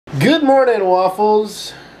Good morning,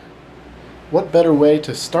 Waffles! What better way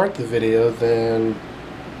to start the video than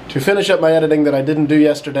to finish up my editing that I didn't do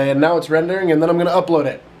yesterday, and now it's rendering, and then I'm going to upload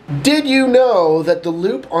it. Did you know that the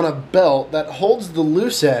loop on a belt that holds the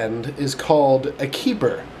loose end is called a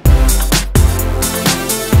keeper?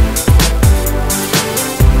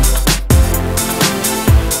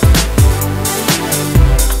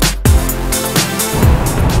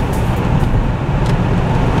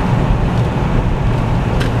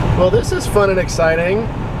 Well, this is fun and exciting.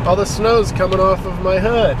 All the snow's coming off of my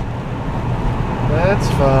hood. That's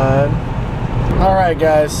fun. Alright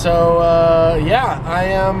guys, so yeah, I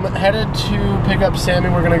am headed to pick up Sammy.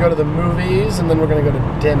 We're going to go to the movies and then we're going to go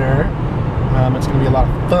to dinner. It's going to be a lot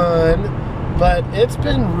of fun. But it's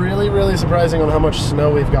been really surprising on how much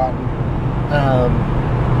snow we've gotten.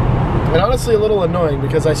 And honestly a little annoying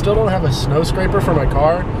because I still don't have a snow scraper for my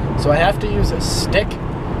car. So I have to use a stick.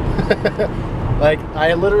 Like,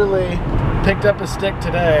 I literally picked up a stick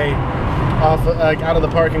today off, out of the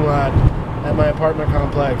parking lot at my apartment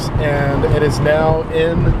complex, and it is now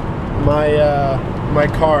in my my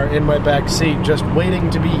car, in my back seat, just waiting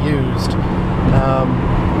to be used.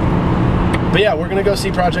 But yeah, we're gonna go see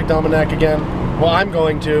Project Almanac again. Well, I'm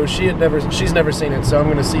going to. She's never seen it, so I'm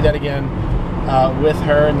gonna see that again with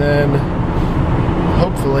her, and then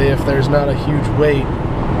hopefully, if there's not a huge wait,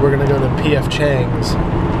 we're gonna go to P.F. Chang's.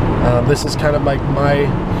 This is kind of like my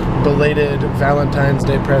belated Valentine's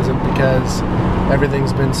Day present because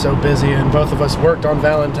everything's been so busy and both of us worked on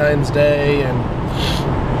Valentine's Day and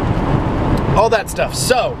all that stuff.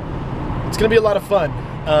 So, it's going to be a lot of fun.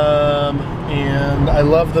 And I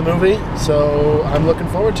love the movie, so I'm looking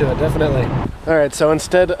forward to it, definitely. Alright, so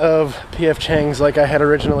instead of P.F. Chang's like I had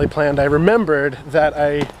originally planned, I remembered that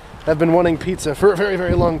I have been wanting pizza for a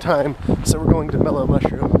very long time, so we're going to Mellow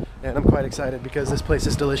Mushroom. And I'm quite excited because this place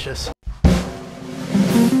is delicious.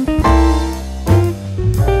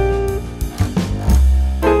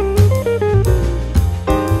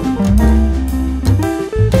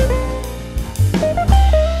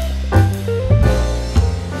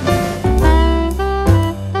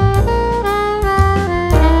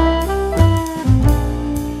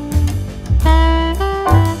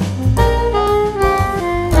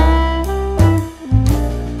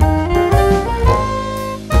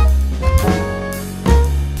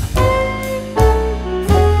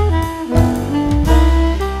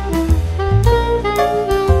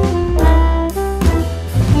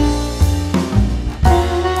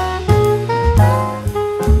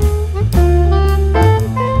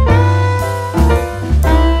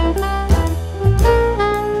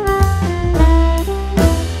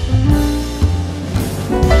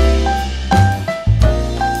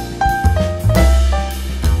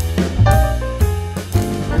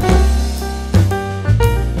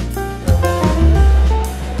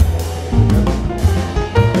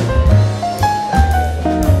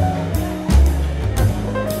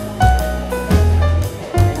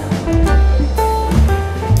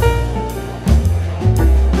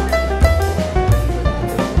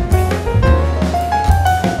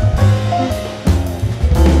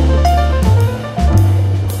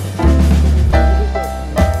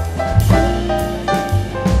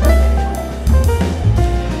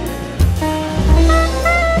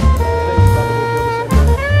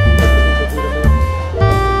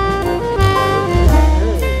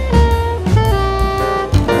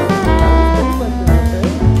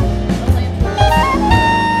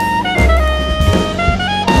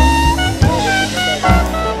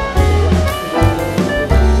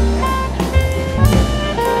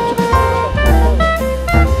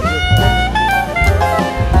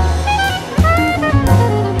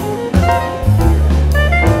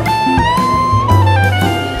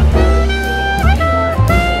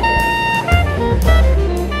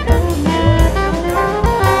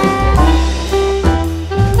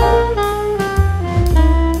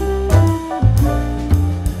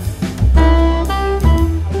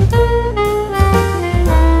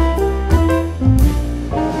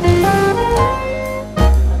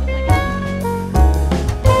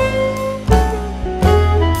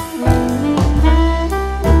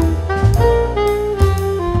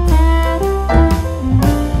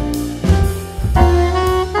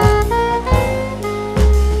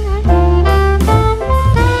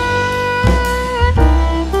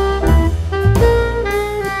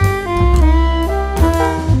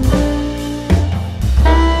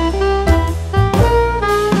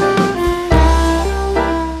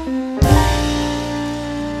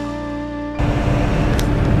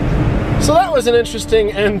 was an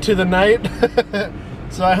interesting end to the night.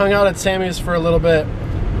 So I hung out at Sammy's for a little bit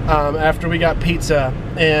after we got pizza,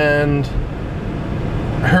 and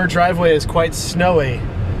her driveway is quite snowy,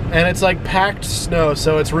 and it's like packed snow,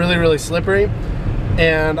 so it's really, really slippery.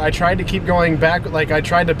 And I tried to keep going back, like I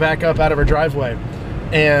tried to back up out of her driveway,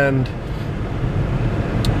 and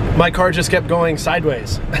my car just kept going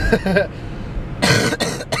sideways.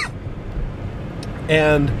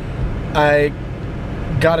 And I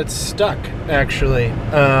got it stuck, actually.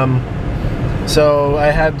 So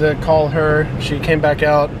I had to call her. She came back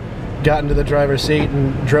out, got into the driver's seat,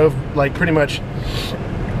 and drove, like, pretty much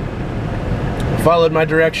followed my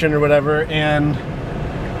direction or whatever, and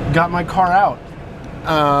got my car out.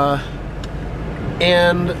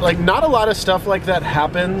 And like, not a lot of stuff like that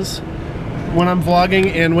happens when I'm vlogging,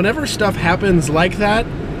 and whenever stuff happens like that,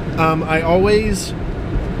 I always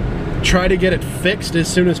try to get it fixed as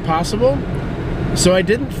soon as possible. So I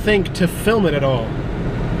didn't think to film it at all.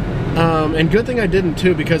 And good thing I didn't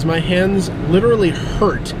too, because my hands literally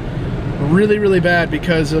hurt really, really bad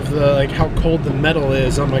because of the, like, how cold the metal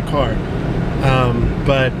is on my car.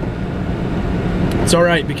 But it's all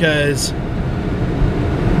right because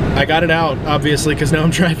I got it out, obviously, because now I'm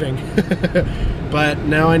driving. But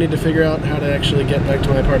now I need to figure out how to actually get back to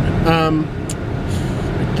my apartment.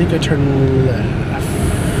 I think I turn left.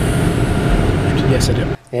 Yes, I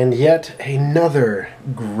do. And yet another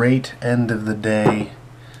great end of the day.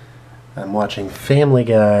 I'm watching Family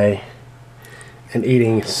Guy and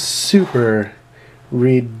eating super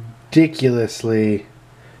ridiculously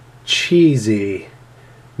cheesy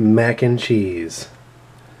mac and cheese.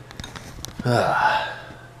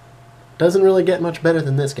 Doesn't really get much better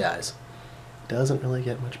than this, guys. Doesn't really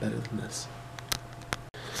get much better than this.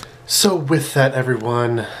 So with that,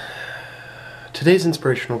 everyone, today's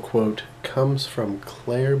inspirational quote comes from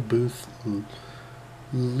Claire Booth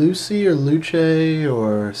Lucy or Luce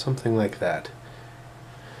or something like that.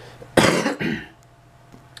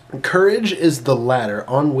 Courage is the ladder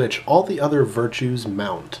on which all the other virtues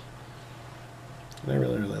mount. And I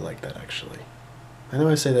really, really like that, actually. I know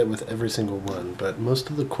I say that with every single one, but most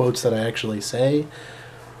of the quotes that I actually say,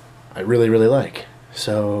 I really, really like.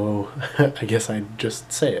 So I guess I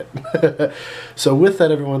just say it. So with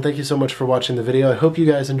that, everyone, thank you so much for watching the video. I hope you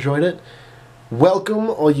guys enjoyed it. Welcome,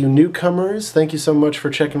 all you newcomers. Thank you so much for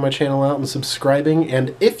checking my channel out and subscribing.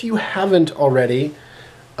 And if you haven't already,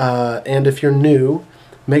 and if you're new,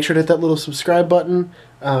 make sure to hit that little subscribe button.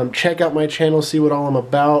 Check out my channel, see what all I'm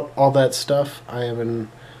about, all that stuff.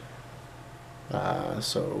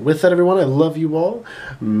 So with that, everyone, I love you all,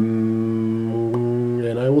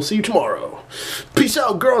 and I will see you tomorrow. Peace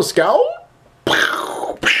out, Girl Scout!